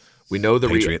 We know the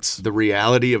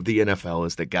reality of the NFL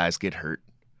is that guys get hurt,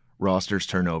 rosters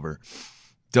turn over.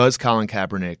 Does Colin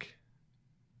Kaepernick,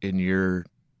 in your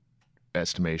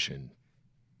estimation,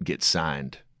 get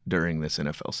signed during this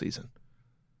NFL season?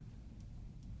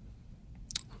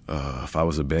 If I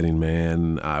was a betting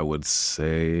man, I would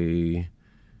say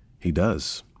he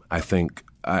does. I think,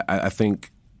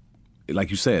 like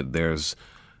you said, there's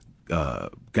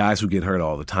guys who get hurt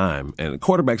all the time, and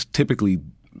quarterbacks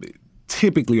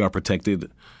typically are protected.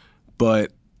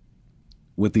 But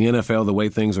with the NFL, the way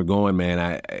things are going,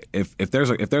 man, if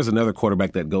there's another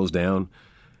quarterback that goes down,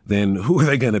 then who are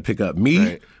they going to pick up? Me?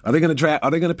 Right. Are they going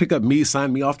to pick up me,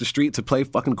 sign me off the street to play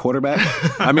fucking quarterback?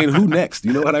 I mean, who next?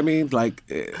 You know what I mean? Like,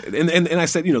 and I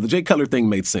said, the Jay Cutler thing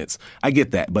made sense. I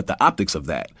get that, but the optics of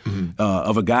that,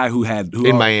 of a guy who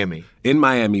Miami,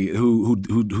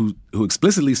 who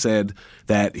explicitly said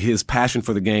that his passion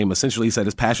for the game, essentially he said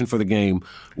his passion for the game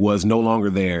was no longer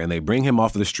there, and they bring him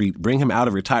off of the street, bring him out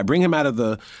of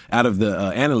the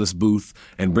analyst booth,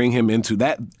 and bring him into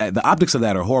that. The optics of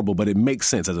that are horrible, but it makes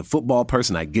sense. As a football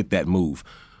person, I get that move.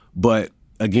 But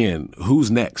again,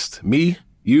 who's next? Me?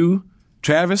 You?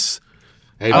 Travis?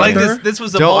 Hey, I like this. This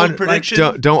was a bold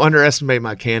prediction. Don't underestimate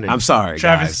my cannon. I'm sorry,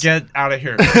 Travis, guys. get out of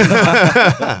here.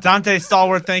 Dante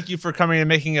Stallworth, thank you for coming and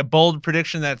making a bold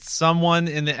prediction that someone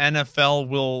in the NFL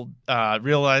will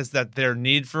realize that their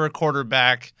need for a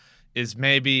quarterback is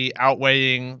maybe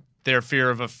outweighing their fear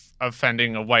of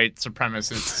offending a white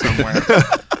supremacist somewhere.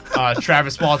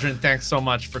 Travis Waldron, thanks so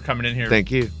much for coming in here.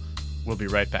 Thank you. We'll be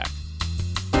right back.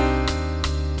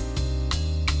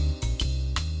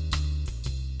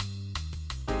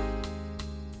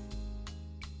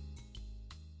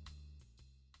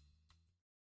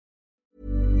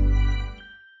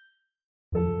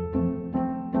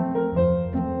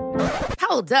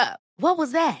 Hold up. What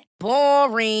was that?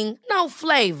 Boring. No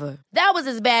flavor. That was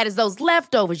as bad as those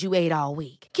leftovers you ate all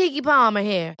week. Keke Palmer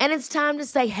here, and it's time to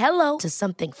say hello to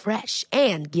something fresh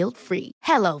and guilt-free.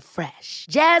 Hello Fresh.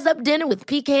 Jazz up dinner with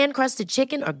pecan-crusted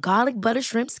chicken or garlic butter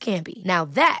shrimp scampi. Now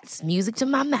that's music to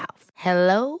my mouth.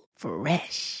 Hello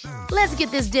Fresh. Let's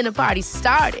get this dinner party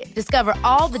started. Discover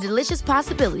all the delicious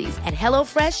possibilities at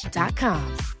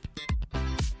hellofresh.com.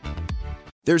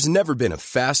 There's never been a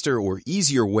faster or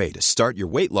easier way to start your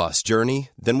weight loss journey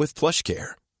than with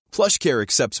PlushCare. PlushCare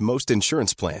accepts most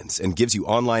insurance plans and gives you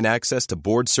online access to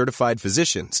board-certified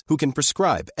physicians who can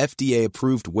prescribe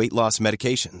FDA-approved weight loss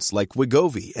medications like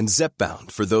Wegovy and Zepbound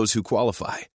for those who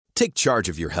qualify. Take charge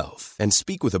of your health and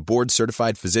speak with a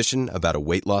board-certified physician about a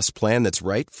weight loss plan that's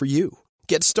right for you.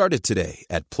 Get started today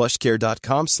at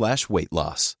plushcare.com/weight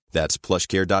loss. That's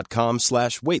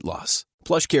plushcare.com/weight loss.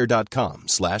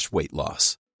 plushcare.com/weight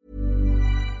loss.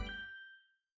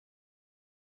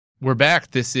 We're back.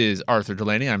 This is Arthur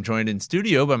Delaney. I'm joined in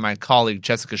studio by my colleague,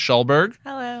 Jessica Schulberg.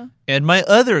 Hello. And my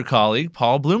other colleague,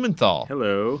 Paul Blumenthal.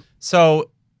 Hello. So,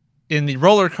 in the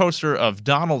roller coaster of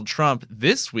Donald Trump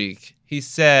this week, he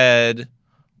said,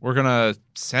 we're going to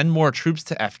send more troops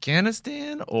to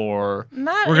Afghanistan, or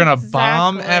we're going to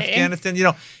bomb Afghanistan.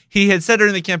 He had said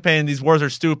during the campaign, these wars are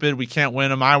stupid. We can't win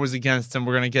them. I was against them.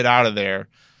 We're going to get out of there.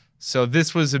 So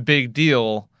this was a big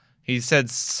deal. He said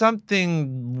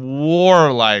something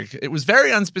war-like. It was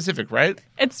very unspecific, right?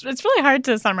 It's really hard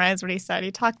to summarize what he said.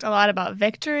 He talked a lot about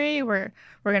victory. We're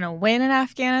going to win in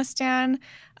Afghanistan.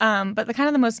 But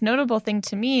the most notable thing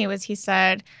to me was he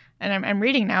said, and I'm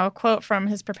reading now a quote from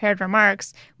his prepared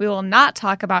remarks, "We will not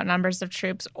talk about numbers of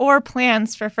troops or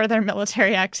plans for further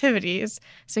military activities."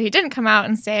 So he didn't come out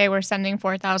and say we're sending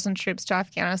 4,000 troops to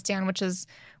Afghanistan, which is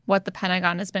what the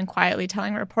Pentagon has been quietly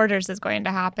telling reporters is going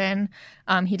to happen.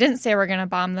 He didn't say we're going to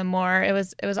bomb them more. It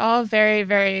was all very,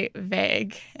 very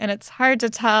vague. And it's hard to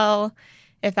tell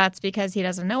if that's because he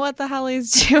doesn't know what the hell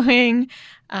he's doing.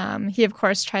 He, of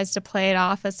course, tries to play it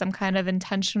off as some kind of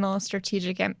intentional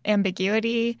strategic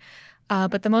ambiguity.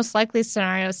 But the most likely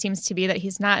scenario seems to be that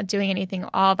he's not doing anything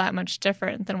all that much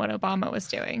different than what Obama was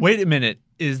doing. Wait a minute.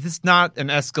 Is this not an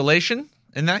escalation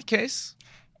in that case?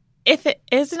 If it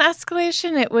is an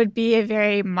escalation, it would be a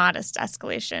very modest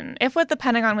escalation. If what the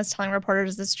Pentagon was telling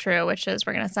reporters is true, which is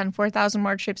we're going to send 4,000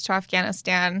 more troops to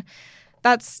Afghanistan,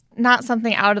 that's not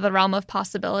something out of the realm of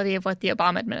possibility of what the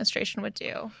Obama administration would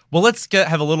do. Well, let's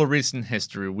have a little recent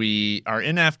history. We are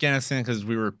in Afghanistan because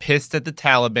we were pissed at the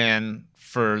Taliban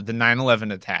for the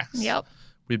 9/11 attacks. Yep.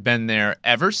 We've been there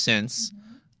ever since.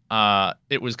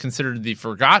 It was considered the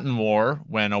forgotten war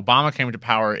when Obama came to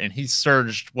power, and he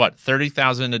surged,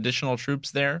 30,000 additional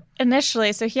troops there?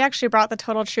 Initially. So he actually brought the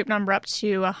total troop number up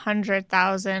to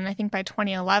 100,000. I think by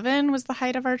 2011 was the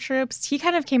height of our troops. He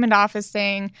kind of came into office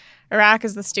saying, Iraq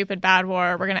is the stupid bad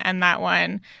war. We're going to end that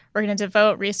one. We're going to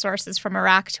devote resources from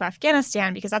Iraq to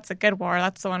Afghanistan because that's a good war.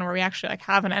 That's the one where we actually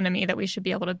have an enemy that we should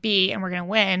be able to beat, and we're going to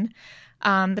win.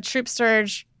 The troop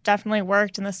surge definitely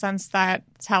worked in the sense that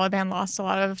the Taliban lost a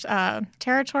lot of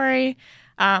territory.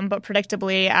 But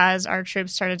predictably, as our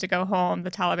troops started to go home,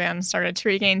 the Taliban started to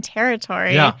regain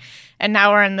territory. Yeah. And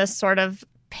now we're in this sort of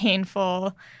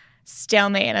painful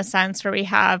stalemate in a sense where we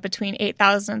have between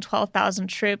 8,000 and 12,000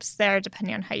 troops there,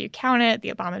 depending on how you count it.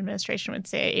 The Obama administration would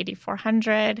say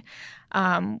 8,400.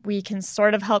 We can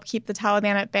sort of help keep the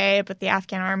Taliban at bay, but the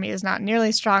Afghan army is not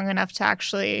nearly strong enough to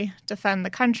actually defend the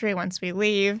country once we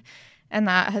leave. And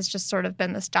that has just sort of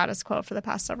been the status quo for the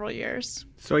past several years.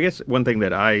 So I guess one thing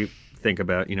that I think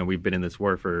about, we've been in this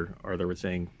war for, Arthur was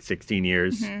saying, 16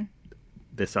 years. Mm-hmm.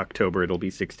 This October, it'll be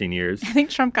 16 years. I think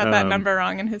Trump got that number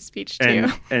wrong in his speech, too.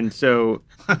 And so,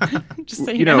 just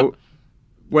so you know,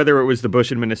 whether it was the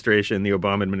Bush administration, the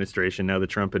Obama administration, now the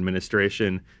Trump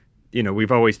administration,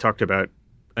 we've always talked about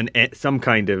some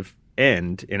kind of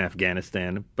end in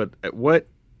Afghanistan. But what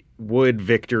would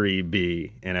victory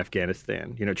be in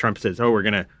Afghanistan? Trump says, "Oh, we're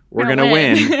gonna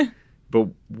win," but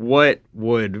what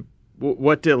do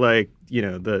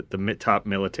the top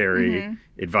military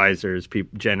advisors,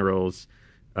 generals,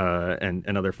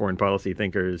 and other foreign policy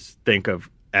thinkers think of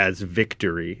as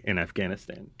victory in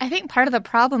Afghanistan? I think part of the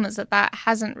problem is that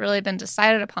hasn't really been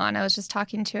decided upon. I was just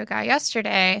talking to a guy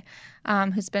yesterday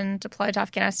who's been deployed to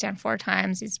Afghanistan 4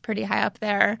 times. He's pretty high up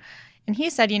there. And he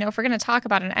said, if we're going to talk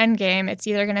about an end game, it's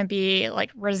either going to be like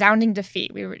resounding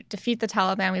defeat. We defeat the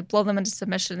Taliban, we blow them into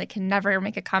submission, they can never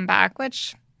make a comeback,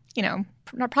 which,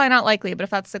 probably not likely, but if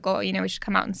that's the goal, we should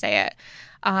come out and say it.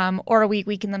 Or we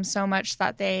weaken them so much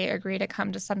that they agree to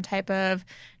come to some type of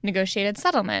negotiated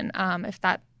settlement. If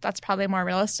that's probably a more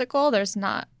realistic goal. There's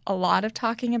not a lot of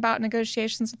talking about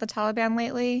negotiations with the Taliban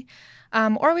lately.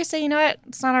 Or we say,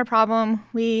 it's not our problem.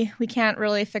 We can't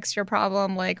really fix your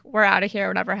problem. Like, we're out of here.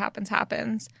 Whatever happens,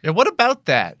 happens. Yeah, what about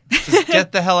that? Just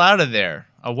get the hell out of there.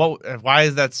 Why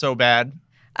is that so bad?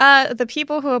 The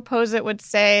people who oppose it would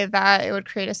say that it would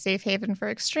create a safe haven for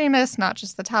extremists, not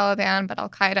just the Taliban, but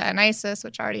Al-Qaeda and ISIS,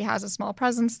 which already has a small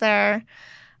presence there.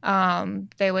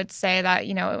 They would say that,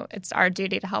 it's our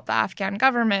duty to help the Afghan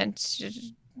government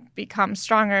become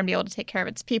stronger and be able to take care of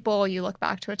its people. You look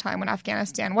back to a time when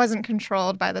Afghanistan wasn't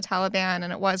controlled by the Taliban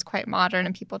and it was quite modern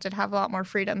and people did have a lot more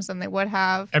freedoms than they would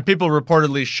have. And people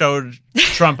reportedly showed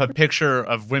Trump a picture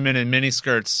of women in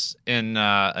miniskirts in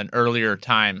an earlier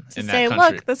time in that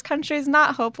country. Look, this country's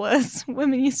not hopeless.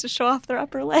 Women used to show off their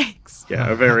upper legs. Yeah,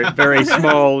 a very, very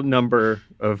small number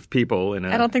of people.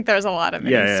 I don't think there's a lot of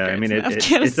miniskirts I mean, in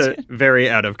Afghanistan. it's a very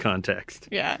out of context.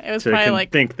 Yeah, it was probably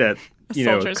like... think that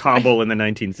Kabul in the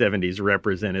 1970s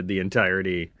represented the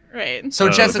entirety. Right. So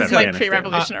Jessica, like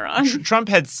pre-revolution Iran. Trump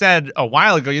had said a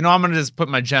while ago, I'm going to just put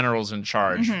my generals in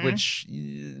charge, which,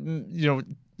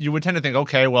 you would tend to think,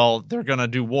 okay, well, they're going to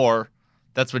do war.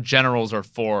 That's what generals are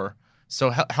for. So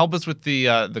help us with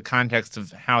the context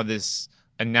of how this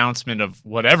announcement of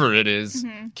whatever it is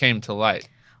came to light.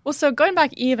 Well, so going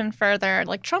back even further,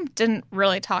 Trump didn't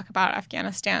really talk about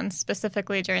Afghanistan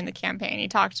specifically during the campaign. He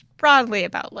talked broadly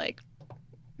about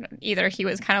either he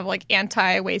was kind of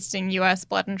anti-wasting U.S.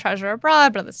 blood and treasure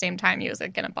abroad, but at the same time he was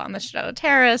going to bomb the shit out of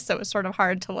terrorists. So it was sort of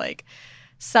hard to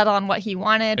settle on what he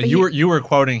wanted. But you were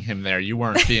quoting him there. You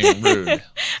weren't being rude.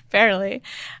 Barely.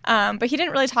 But he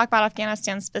didn't really talk about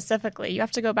Afghanistan specifically. You have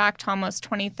to go back to almost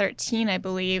 2013, I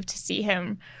believe, to see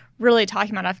him really talking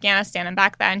about Afghanistan. And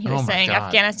back then he was saying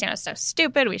Afghanistan is so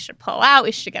stupid. We should pull out.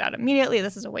 We should get out immediately.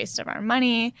 This is a waste of our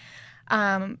money.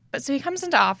 But so he comes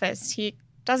into office. He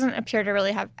doesn't appear to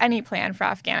really have any plan for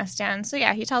Afghanistan. So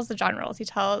yeah, he tells the generals, he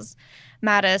tells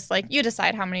Mattis, you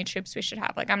decide how many troops we should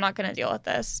have. I'm not going to deal with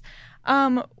this.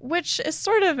 Which is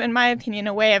sort of, in my opinion,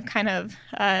 a way of kind of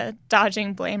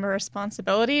dodging blame or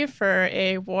responsibility for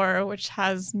a war which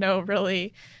has no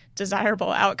really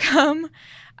desirable outcome.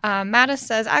 Mattis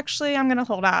says, actually, I'm going to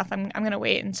hold off. I'm going to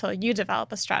wait until you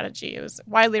develop a strategy. It was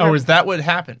widely... is that what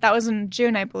happened? That was in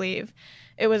June, I believe.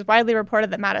 It was widely reported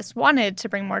that Mattis wanted to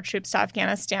bring more troops to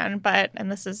Afghanistan, but,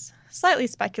 and this is slightly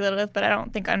speculative, but I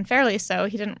don't think unfairly so,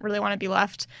 he didn't really want to be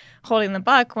left holding the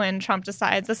buck when Trump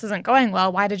decides this isn't going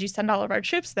well. Why did you send all of our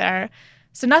troops there?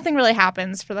 So nothing really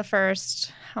happens for the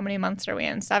first, how many months are we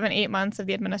in? 7-8 months of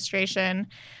the administration.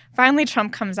 Finally,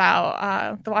 Trump comes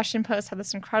out. The Washington Post had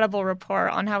this incredible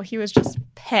report on how he was just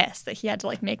pissed that he had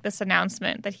to make this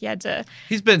announcement, that he had to...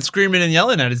 He's been screaming and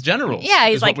yelling at his generals. Yeah,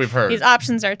 he's what we've heard. These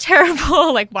options are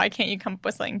terrible. Why can't you come up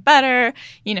with something better?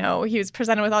 He was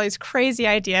presented with all these crazy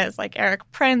ideas. Eric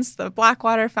Prince, the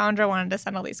Blackwater founder, wanted to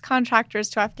send all these contractors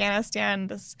to Afghanistan.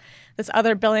 This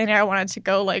other billionaire wanted to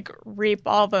go reap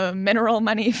all the mineral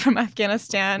money from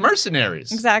Afghanistan.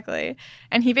 Mercenaries. Exactly.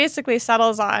 And he basically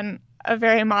settles on a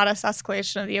very modest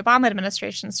escalation of the Obama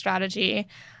administration strategy.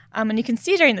 And you can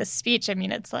see during this speech, I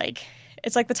mean, it's like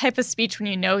the type of speech when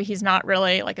you know he's not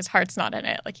really, like, his heart's not in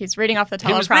it. Like, he's reading off the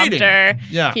teleprompter.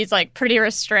 Yeah. He's, like, pretty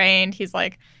restrained. He's,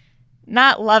 like,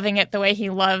 not loving it the way he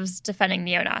loves defending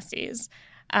neo-Nazis.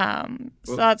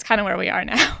 So that's kind of where we are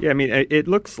now. Yeah, I mean, it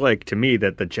looks like to me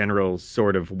that the generals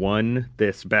sort of won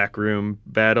this backroom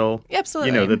battle.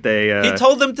 Absolutely. You know, that they... he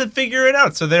told them to figure it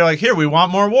out. So they're like, here, we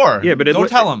want more war. Yeah, but don't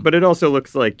tell him. But it also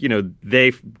looks like, you know,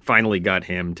 they finally got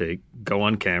him to go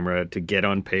on camera, to get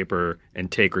on paper and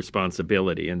take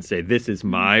responsibility and say, this is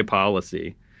my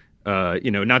policy.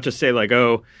 You know, not just say like,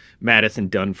 oh, Mattis and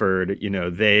Dunford, you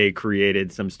know, they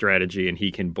created some strategy and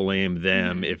he can blame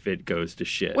them if it goes to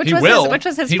shit. Which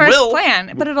was his first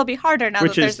plan, but it'll be harder now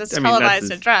that there's this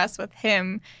televised address with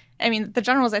him. I mean, the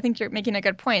generals, I think you're making a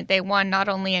good point. They won not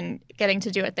only in getting to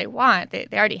do what they want, they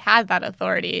already had that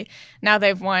authority. Now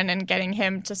they've won in getting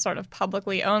him to sort of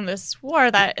publicly own this war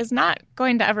that is not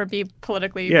going to ever be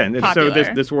politically popular.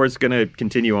 So this war is going to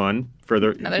continue on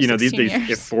further. Another you know, 16 years.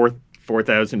 If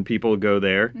 4,000 people go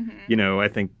there, you know, I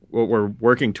think what we're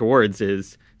working towards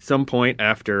is some point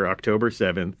after October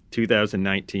 7th,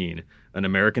 2019, an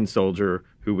American soldier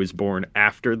who was born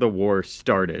after the war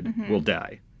started will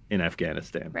die in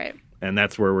Afghanistan. Right. And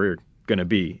that's where we're going to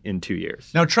be in 2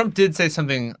 years. Now, Trump did say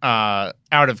something out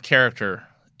of character.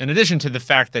 In addition to the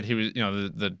fact that he was, you know,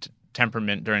 the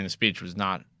temperament during the speech was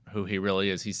not who he really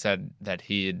is. He said that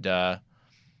he had the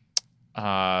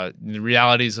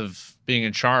realities of being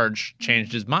in charge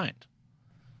changed his mind.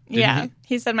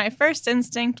 He said, my first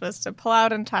instinct was to pull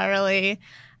out entirely.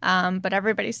 But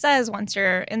everybody says once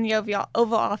you're in the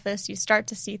Oval Office, you start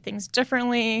to see things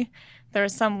differently. There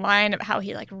was some line of how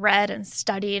he like read and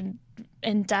studied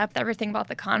in depth everything about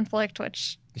the conflict,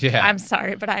 which I'm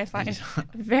sorry, but I find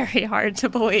very hard to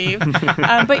believe.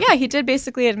 But yeah, he did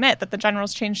basically admit that the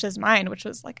generals changed his mind, which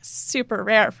was like super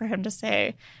rare for him to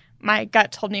say, my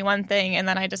gut told me one thing and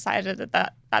then I decided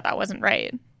that wasn't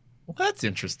right. Well, that's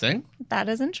interesting. That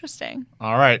is interesting.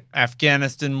 All right.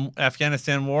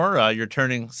 Afghanistan war, you're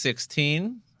turning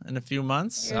 16 in a few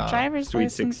months. Your driver's Sweet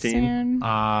license 16.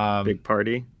 soon. Big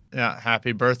party. Yeah,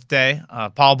 happy birthday.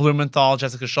 Paul Blumenthal,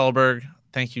 Jessica Schulberg,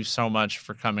 thank you so much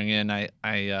for coming in.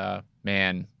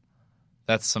 Man,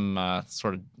 that's some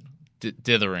sort of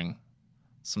dithering,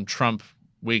 some Trump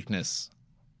weakness.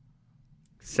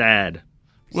 Sad.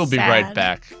 We'll be right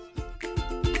back.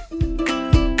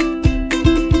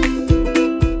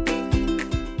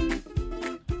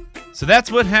 So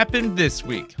that's what happened this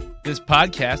week. This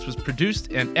podcast was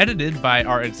produced and edited by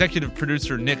our executive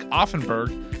producer, Nick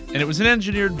Offenberg, and it was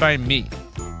engineered by me.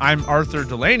 I'm Arthur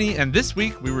Delaney, and this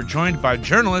week we were joined by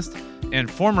journalist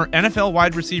and former NFL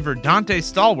wide receiver Dante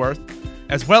Stallworth,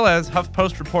 as well as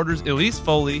HuffPost reporters Elise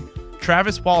Foley,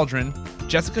 Travis Waldron,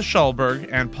 Jessica Schulberg,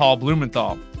 and Paul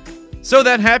Blumenthal. So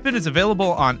That Happened is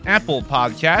available on Apple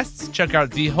Podcasts. Check out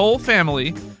the whole family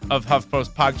of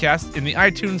HuffPost podcasts in the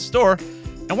iTunes Store.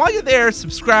 And while you're there,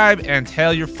 subscribe and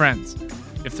tell your friends.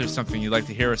 If there's something you'd like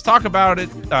to hear us talk about it,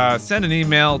 send an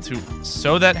email to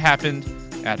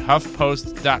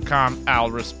sothathappened@huffpost.com. I'll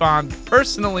respond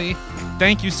personally.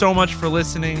 Thank you so much for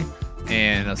listening,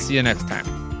 and I'll see you next time.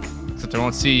 Except I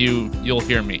won't see you, you'll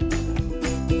hear me.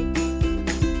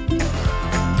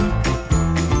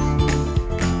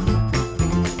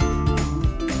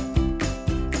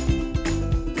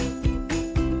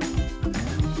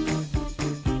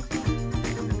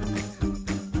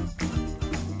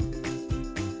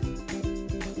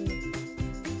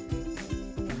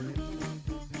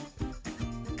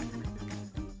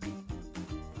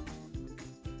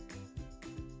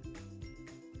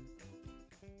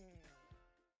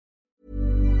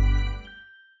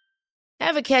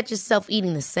 Ever catch yourself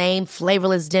eating the same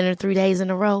flavorless dinner 3 days in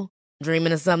a row?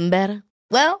 Dreaming of something better?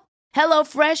 Well,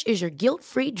 HelloFresh is your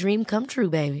guilt-free dream come true,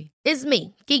 baby. It's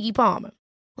me, Keke Palmer.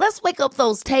 Let's wake up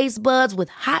those taste buds with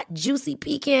hot, juicy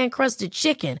pecan-crusted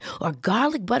chicken or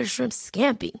garlic butter shrimp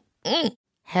scampi.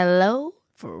 Hello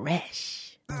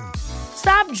Fresh.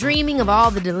 Stop dreaming of all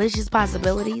the delicious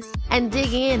possibilities and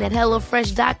dig in at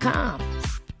HelloFresh.com.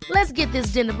 Let's get this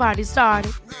dinner party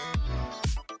started.